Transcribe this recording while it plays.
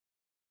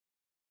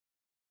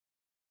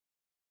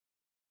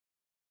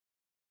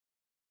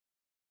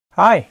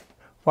Hi,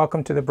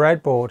 welcome to the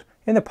breadboard.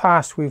 In the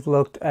past we've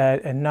looked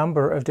at a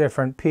number of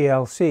different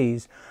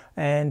PLCs,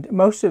 and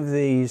most of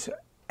these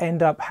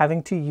end up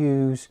having to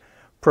use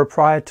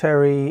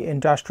proprietary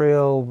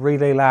industrial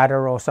relay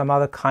ladder or some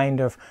other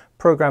kind of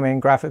programming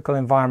graphical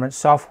environment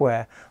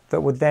software that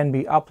would then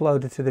be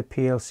uploaded to the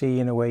PLC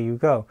and away you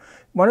go.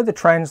 One of the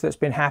trends that's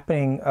been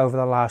happening over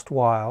the last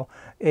while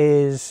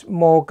is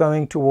more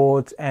going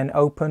towards an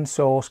open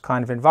source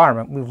kind of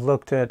environment. We've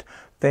looked at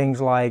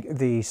things like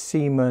the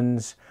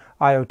Siemens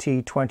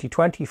IoT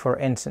 2020, for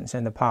instance,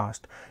 in the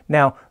past.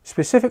 Now,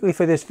 specifically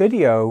for this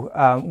video,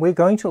 we're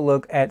going to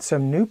look at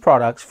some new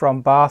products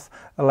from Barth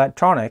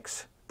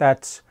Elektronik.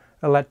 That's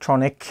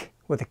Elektronik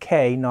with a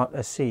K, not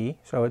a C.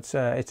 So it's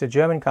a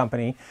German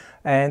company,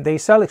 and they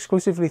sell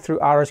exclusively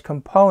through RS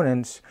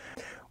Components.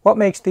 What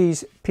makes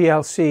these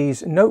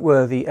PLCs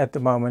noteworthy at the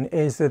moment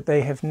is that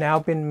they have now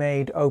been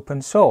made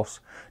open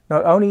source.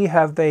 Not only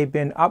have they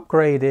been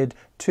upgraded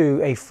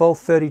to a full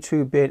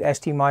 32-bit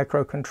ST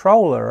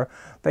microcontroller,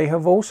 they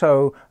have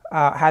also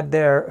had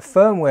their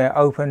firmware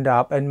opened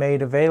up and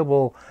made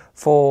available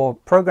for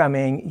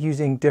programming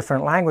using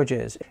different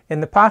languages. In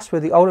the past,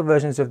 with the older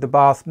versions of the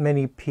Barth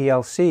Mini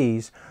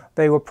PLCs,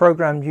 they were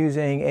programmed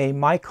using a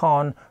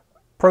Micron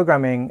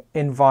programming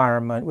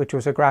environment, which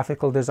was a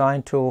graphical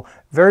design tool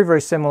very,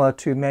 very similar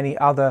to many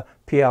other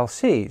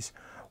PLCs.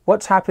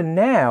 What's happened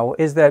now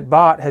is that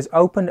Barth has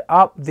opened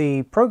up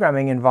the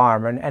programming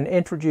environment and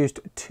introduced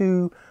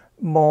two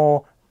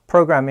more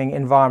programming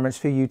environments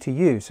for you to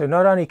use. So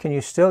not only can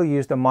you still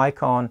use the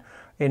Micron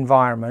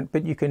environment,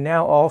 but you can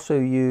now also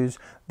use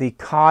the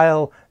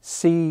Kyle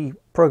C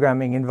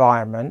programming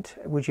environment,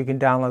 which you can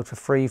download for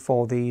free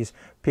for these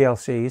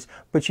PLCs,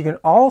 but you can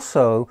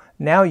also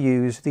now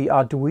use the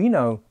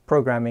Arduino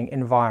programming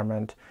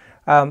environment.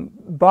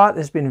 Barth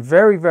has been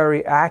very,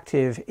 very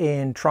active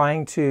in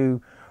trying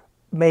to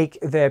make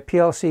their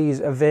PLCs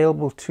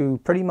available to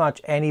pretty much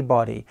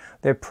anybody.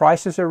 Their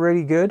prices are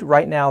really good.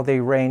 Right now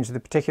they range, the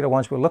particular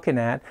ones we're looking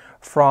at,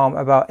 from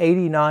about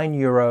 89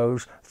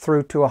 euros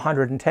through to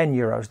 110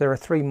 euros. There are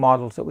three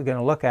models that we're going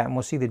to look at, and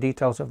we'll see the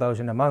details of those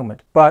in a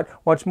moment. But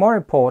what's more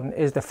important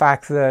is the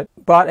fact that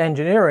Barth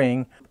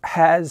Engineering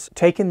has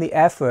taken the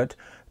effort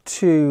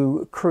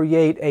to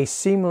create a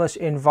seamless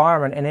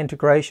environment and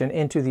integration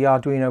into the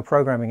Arduino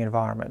programming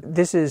environment.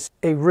 This is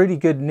a really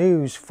good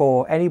news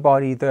for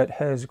anybody that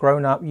has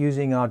grown up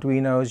using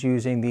Arduinos,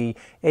 using the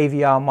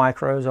AVR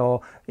micros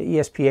or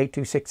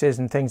ESP8266s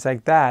and things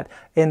like that,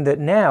 in that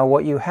now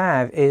what you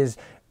have is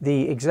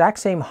the exact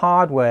same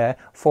hardware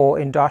for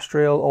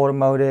industrial,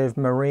 automotive,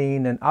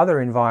 marine and other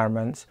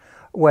environments,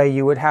 where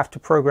you would have to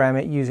program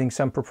it using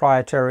some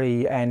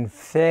proprietary and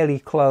fairly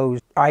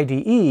closed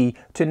IDE,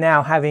 to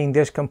now having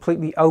this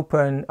completely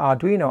open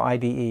Arduino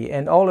IDE,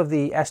 and all of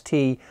the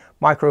ST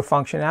micro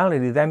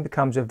functionality then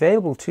becomes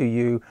available to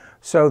you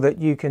so that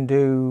you can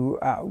do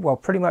well,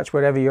 pretty much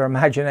whatever your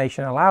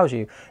imagination allows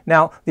you.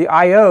 Now the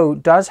I/O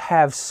does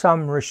have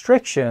some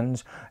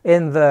restrictions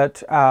in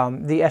that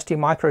the ST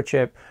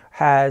microchip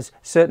has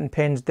certain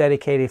pins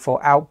dedicated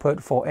for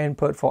output, for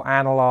input, for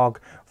analog,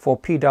 for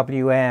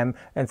PWM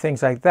and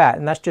things like that,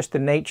 and that's just the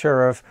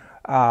nature of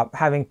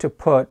having to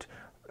put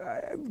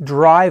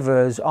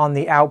drivers on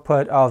the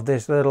output of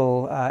this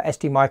little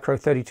ST micro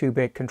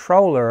 32-bit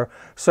controller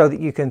so that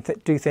you can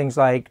do things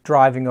like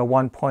driving a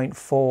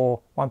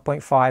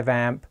 1.5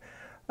 amp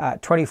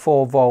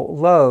 24 volt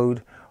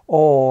load,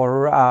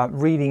 or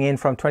reading in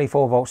from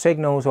 24 volt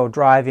signals, or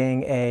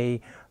driving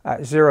a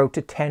 0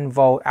 to 10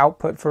 volt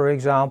output, for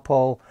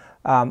example,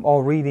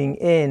 or reading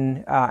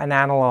in an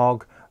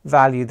analog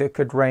value that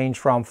could range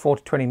from 4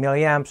 to 20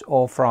 milliamps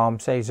or from,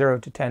 say, 0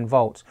 to 10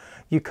 volts.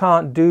 You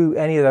can't do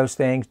any of those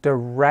things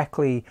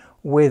directly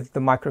with the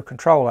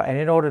microcontroller, and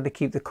in order to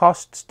keep the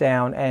costs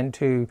down and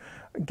to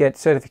get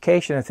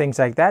certification and things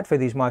like that for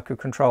these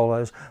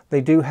microcontrollers,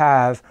 they do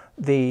have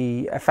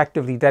the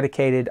effectively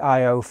dedicated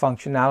I/O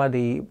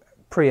functionality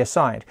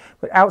pre-assigned.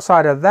 But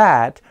outside of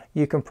that,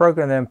 you can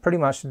program them pretty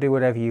much to do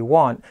whatever you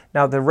want.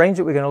 Now the range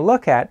that we're going to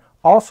look at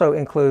also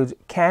includes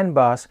CAN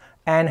bus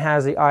and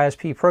has the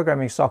ISP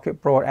programming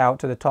socket brought out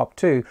to the top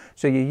too.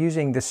 So you're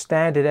using the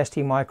standard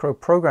ST micro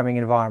programming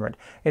environment.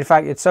 In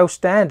fact, it's so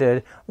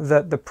standard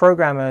that the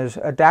programmers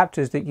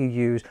adapters that you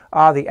use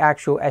are the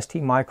actual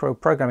ST micro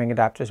programming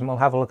adapters, and we'll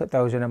have a look at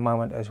those in a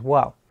moment as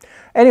well.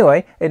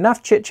 Anyway,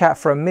 enough chit chat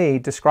from me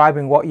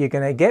describing what you're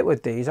going to get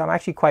with these. I'm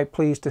actually quite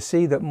pleased to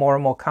see that more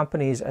and more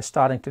companies are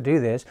starting to do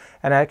this,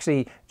 and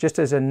actually, just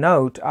as a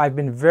note, I've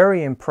been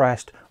very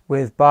impressed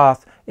with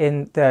Barth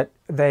in that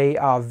they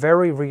are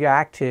very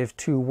reactive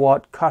to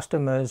what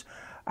customers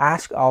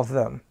ask of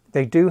them.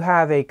 They do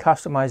have a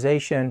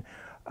customization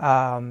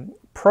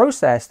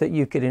process that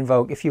you could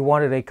invoke if you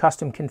wanted a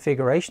custom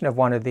configuration of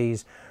one of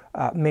these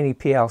mini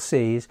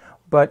PLCs.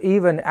 But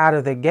even out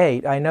of the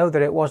gate, I know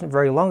that it wasn't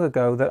very long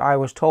ago that I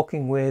was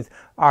talking with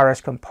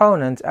RS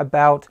Components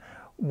about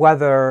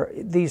whether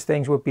these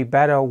things would be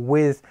better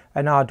with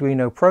an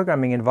Arduino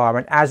programming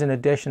environment as an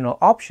additional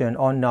option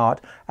or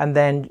not, and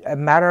then a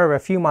matter of a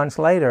few months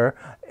later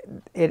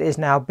it has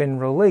now been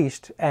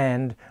released,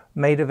 and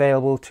made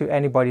available to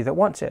anybody that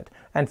wants it.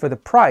 And for the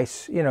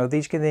price, you know,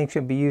 these things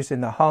can be used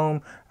in the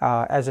home,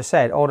 as I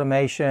said,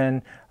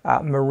 automation,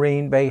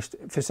 marine-based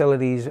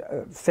facilities,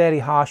 fairly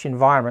harsh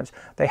environments.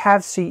 They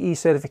have CE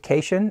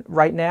certification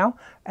right now,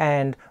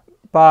 and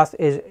Barth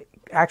is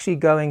actually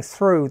going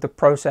through the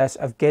process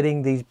of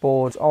getting these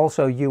boards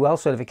also UL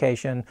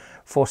certification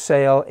for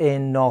sale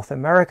in North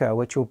America,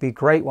 which will be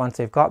great once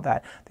they've got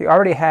that. They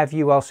already have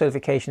UL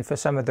certification for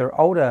some of their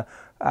older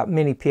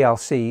mini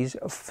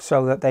PLCs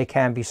so that they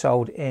can be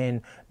sold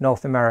in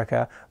North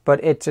America,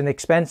 but it's an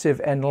expensive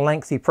and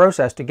lengthy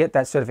process to get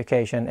that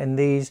certification, and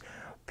these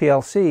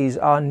PLCs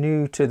are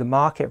new to the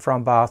market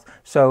from Barth,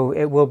 so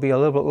it will be a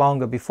little bit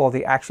longer before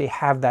they actually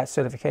have that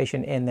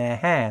certification in their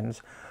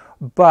hands.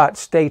 But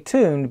stay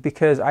tuned,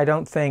 because I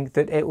don't think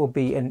that it will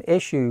be an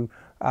issue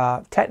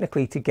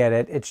technically to get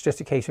it. It's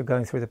just a case of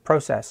going through the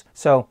process.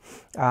 So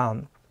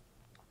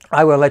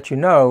I will let you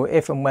know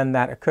if and when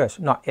that occurs.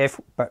 Not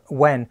if, but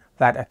when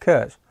that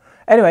occurs.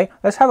 Anyway,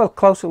 let's have a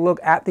closer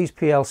look at these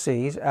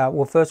PLCs.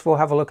 We'll first of all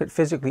have a look at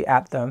physically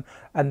at them,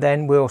 and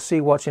then we'll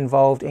see what's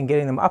involved in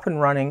getting them up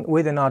and running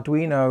with an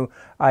Arduino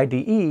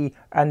IDE,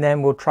 and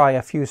then we'll try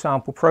a few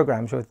sample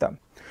programs with them.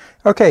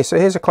 Okay, so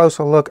here's a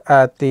closer look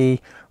at the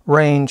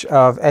range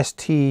of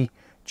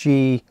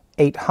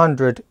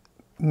STG800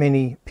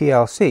 mini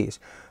PLCs.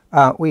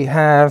 We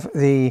have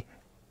the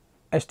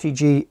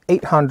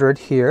STG800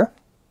 here,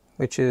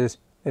 which is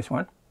this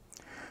one.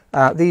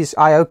 These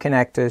I/O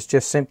connectors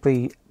just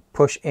simply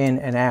push in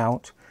and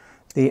out.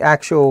 The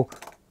actual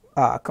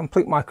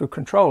complete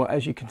microcontroller,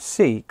 as you can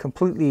see,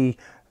 completely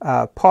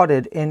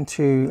potted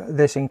into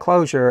this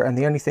enclosure, and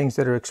the only things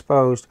that are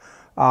exposed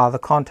are the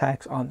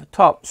contacts on the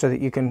top, so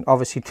that you can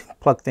obviously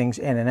plug things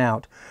in and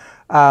out.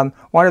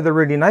 One of the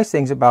really nice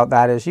things about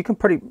that is you can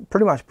pretty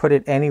much put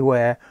it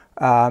anywhere.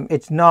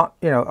 It's not,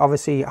 you know,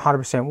 obviously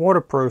 100%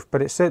 waterproof,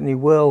 but it certainly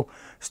will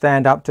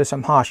stand up to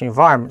some harsh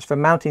environments. For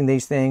mounting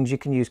these things, you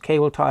can use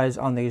cable ties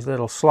on these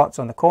little slots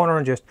on the corner,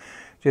 and just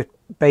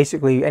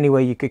basically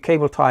anywhere you could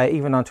cable tie it,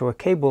 even onto a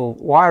cable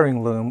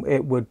wiring loom,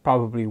 it would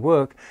probably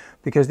work,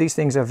 because these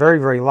things are very,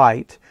 very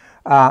light.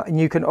 And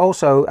you can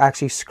also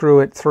actually screw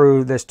it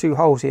through. There's two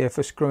holes here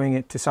for screwing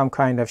it to some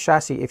kind of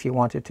chassis if you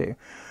wanted to.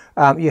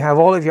 You have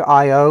all of your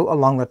I/O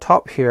along the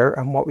top here,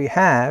 and what we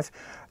have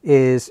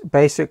is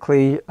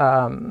basically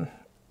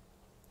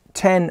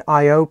 10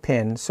 I/O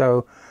pins.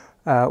 So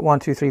 1,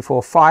 2, 3,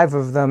 4, 5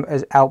 of them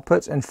as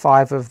outputs, and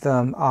 5 of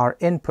them are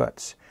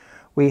inputs.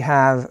 We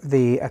have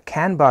the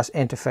CAN bus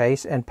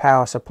interface and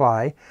power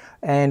supply,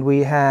 and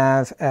we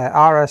have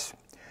RS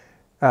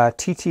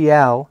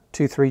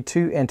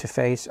TTL232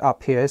 interface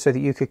up here, so that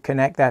you could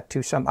connect that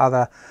to some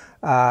other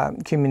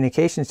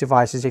communications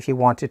devices if you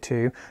wanted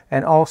to.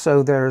 And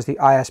also there's the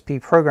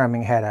ISP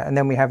programming header, and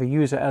then we have a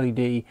user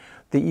LED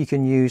that you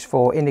can use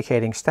for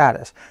indicating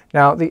status.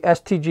 Now the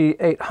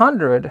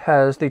STG800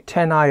 has the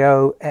 10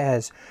 I/O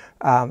as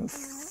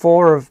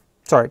 5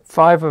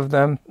 of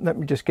them. Let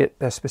me just get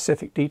the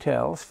specific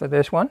details for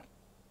this one.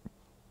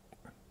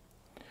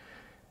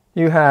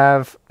 You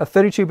have a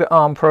 32-bit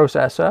ARM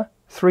processor,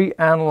 3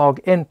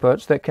 analog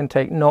inputs that can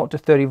take 0 to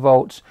 30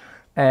 volts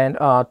and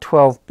are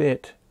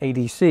 12-bit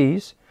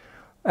ADCs.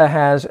 It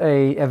has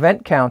a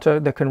event counter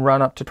that can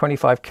run up to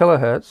 25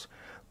 kilohertz,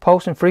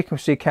 pulse and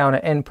frequency counter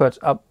inputs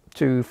up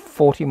to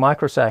 40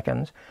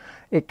 microseconds.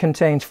 It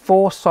contains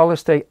 4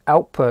 solid-state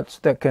outputs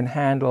that can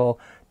handle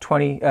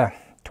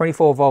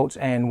 24 volts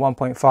and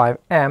 1.5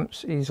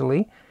 amps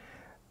easily.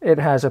 It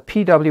has a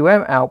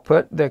PWM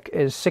output that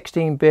is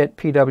 16-bit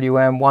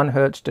PWM, 1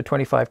 hertz to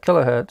 25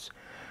 kilohertz.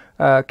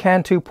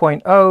 CAN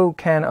 2.0,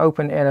 CAN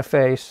open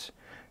interface,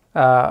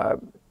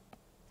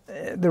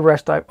 the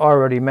rest I've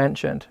already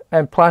mentioned.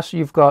 And plus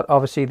you've got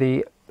obviously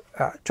the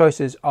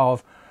choices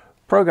of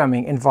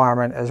programming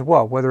environment as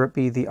well, whether it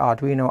be the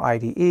Arduino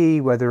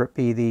IDE, whether it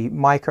be the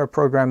micro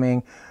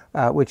programming,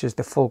 which is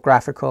the full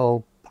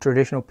graphical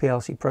traditional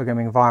PLC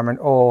programming environment,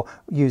 or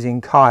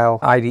using Kyle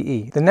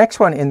IDE. The next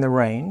one in the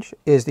range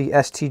is the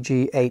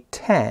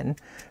STG810.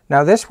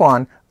 Now this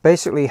one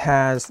basically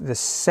has the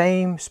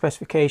same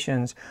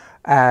specifications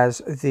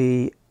as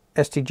the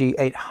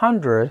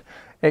STG800,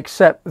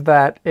 except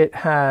that it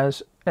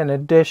has an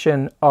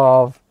addition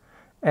of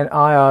an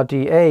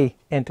IRDA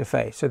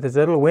interface. So there's a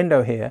little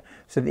window here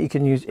so that you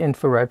can use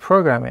infrared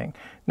programming.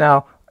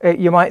 Now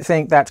you might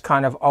think that's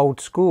kind of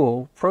old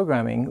school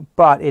programming,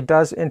 but it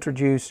does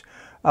introduce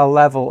a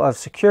level of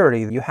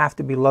security. You have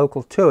to be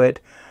local to it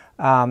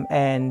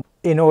and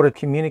in order to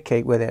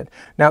communicate with it.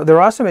 Now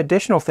there are some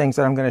additional things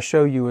that I'm going to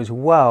show you as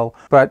well,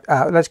 but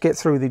let's get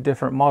through the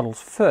different models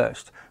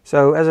first.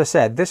 So as I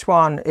said, this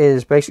one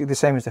is basically the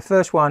same as the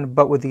first one,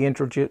 but with the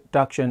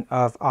introduction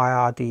of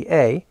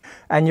IRDA,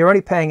 and you're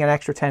only paying an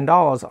extra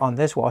 $10 on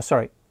this one,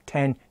 sorry,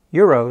 10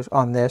 euros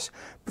on this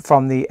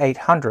from the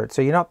 800.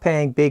 So you're not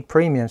paying big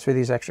premiums for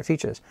these extra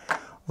features.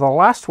 The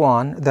last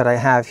one that I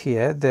have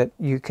here that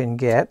you can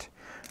get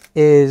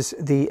is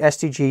the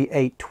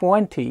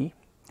STG820,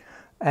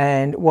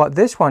 and what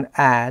this one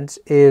adds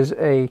is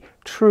a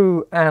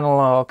true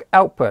analog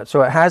output.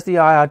 So it has the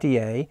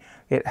IRDA,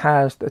 It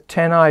has the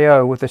 10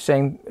 I/O with the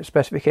same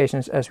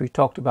specifications as we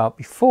talked about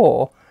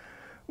before,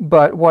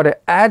 but what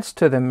it adds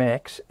to the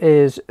mix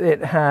is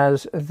it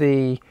has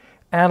the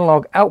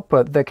analog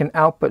output that can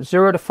output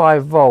 0 to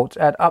 5 volts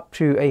at up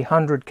to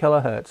 100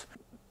 kilohertz.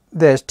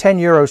 There's 10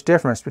 euros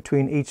difference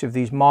between each of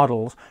these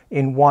models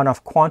in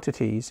one-off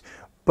quantities,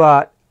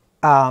 but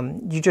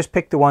you just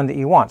pick the one that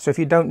you want. So if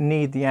you don't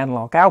need the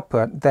analog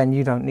output, then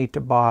you don't need to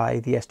buy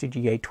the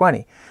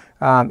STG820.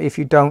 If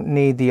you don't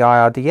need the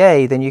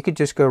IRDA, then you could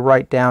just go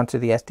right down to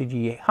the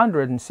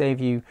STG800 and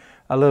save you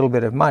a little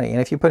bit of money. And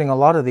if you're putting a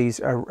lot of these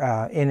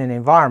in an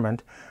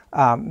environment,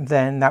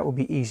 then that will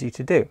be easy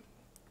to do.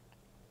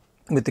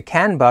 With the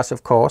CAN bus,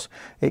 of course,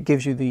 it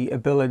gives you the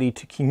ability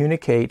to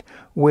communicate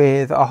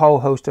with a whole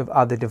host of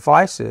other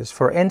devices.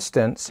 For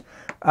instance,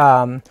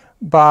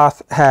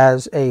 Barth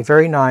has a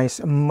very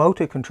nice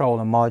motor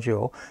controller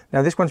module.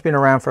 Now this one's been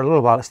around for a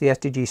little while. It's the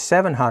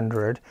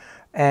STG700,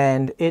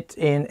 and it's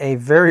in a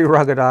very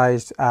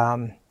ruggedized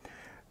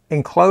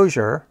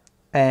enclosure,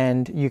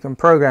 and you can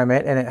program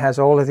it, and it has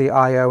all of the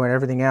I/O and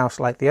everything else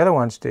like the other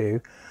ones do.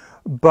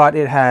 But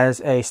it has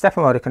a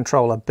stepper motor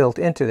controller built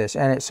into this,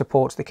 and it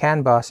supports the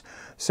CAN bus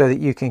so that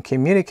you can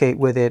communicate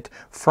with it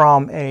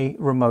from a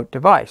remote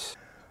device.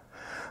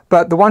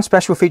 But the one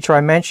special feature I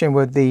mentioned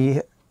with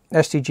the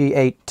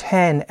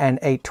STG810 and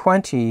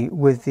 820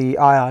 with the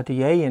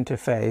IRDA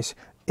interface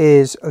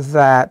is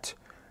that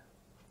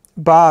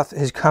Barth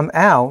has come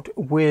out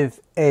with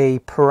a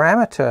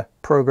parameter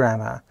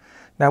programmer.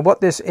 Now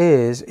what this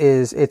is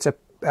it's a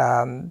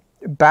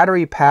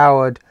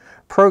battery-powered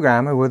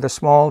programmer with a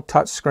small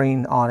touch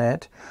screen on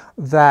it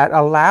that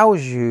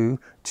allows you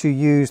to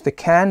use the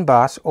CAN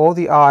bus or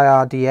the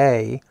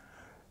IRDA,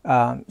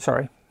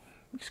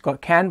 it's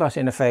got CAN bus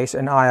interface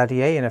and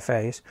IRDA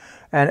interface,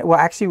 and it will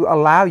actually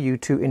allow you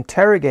to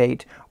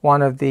interrogate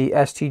one of the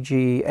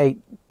STG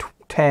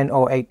 810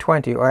 or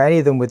 820 or any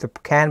of them with the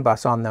CAN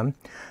bus on them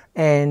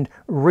and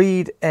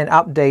read and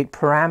update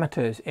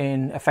parameters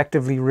in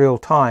effectively real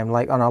time,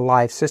 like on a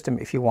live system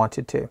if you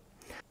wanted to.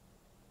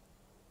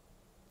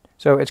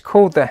 So it's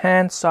called the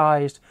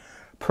hand-sized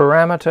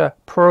parameter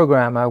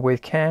programmer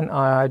with CAN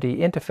IRD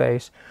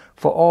interface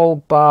for all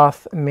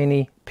Barth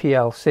Mini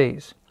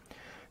PLCs.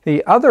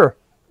 The other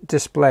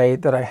display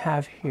that I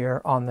have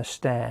here on the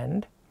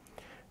stand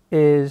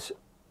is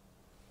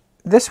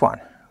this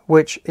one,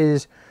 which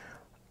is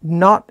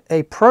not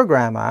a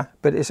programmer,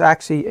 but it's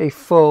actually a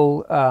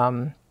full,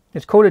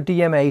 it's called a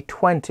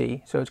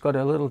DMA20, so it's got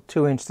a little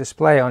 2-inch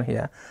display on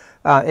here.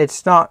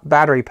 It's not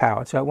battery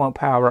powered, so it won't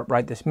power up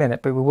right this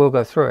minute, but we will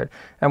go through it.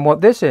 And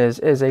what this is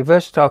a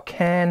versatile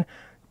CAN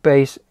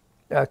bus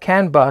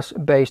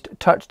based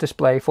touch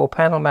display for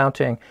panel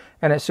mounting,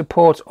 and it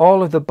supports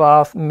all of the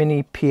Barth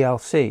Mini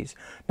PLCs.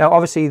 Now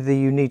obviously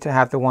you need to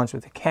have the ones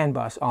with the CAN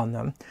bus on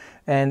them,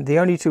 and the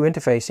only two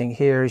interfacing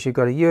here is you've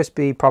got a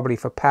USB probably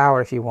for power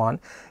if you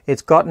want.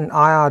 It's got an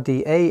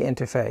IRDA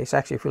interface.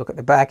 Actually, if you look at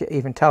the back, it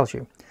even tells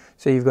you.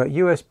 So you've got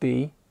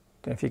USB,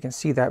 don't know if you can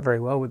see that very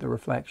well with the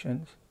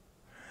reflections.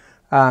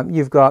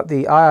 You've got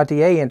the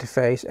IRDA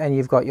interface, and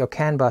you've got your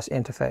CAN bus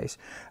interface.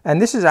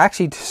 And this is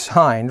actually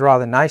designed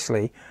rather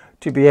nicely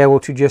to be able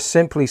to just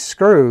simply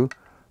screw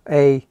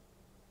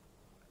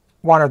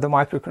one of the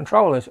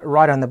microcontrollers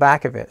right on the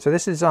back of it. So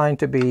this is designed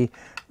to be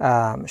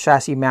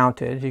chassis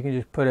mounted. You can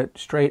just put it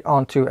straight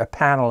onto a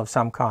panel of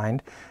some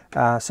kind.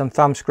 Some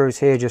thumb screws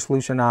here just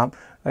loosen up.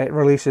 It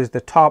releases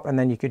the top, and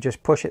then you could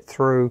just push it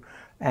through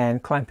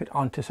and clamp it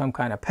onto some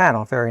kind of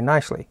panel very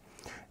nicely.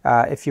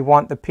 If you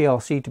want the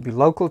PLC to be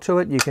local to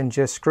it, you can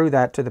just screw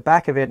that to the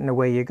back of it and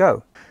away you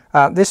go.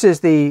 This is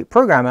the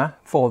programmer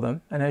for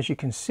them, and as you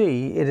can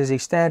see, it is a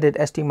standard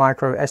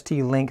STMicro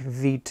ST-Link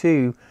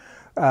V2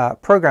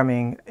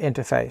 programming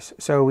interface.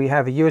 So we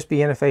have a USB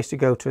interface to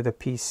go to the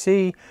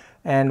PC,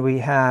 and we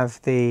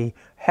have the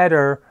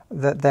header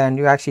that then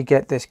you actually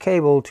get this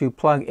cable to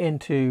plug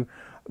into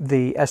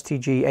the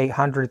STG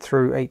 800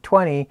 through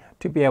 820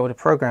 to be able to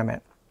program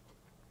it.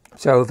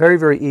 So very,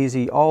 very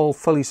easy, all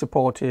fully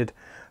supported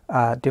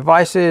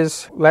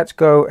devices. Let's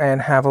go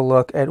and have a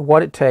look at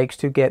what it takes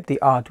to get the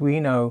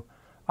Arduino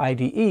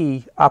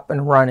IDE up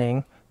and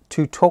running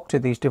to talk to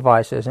these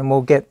devices, and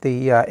we'll get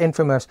the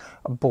infamous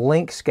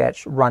blink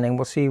sketch running.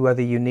 We'll see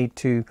whether you need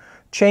to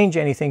change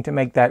anything to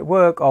make that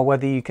work, or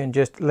whether you can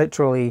just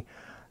literally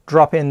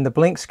drop in the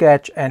blink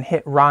sketch and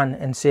hit run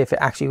and see if it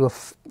actually will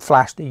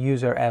flash the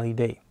user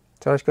LED.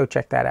 So let's go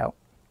check that out.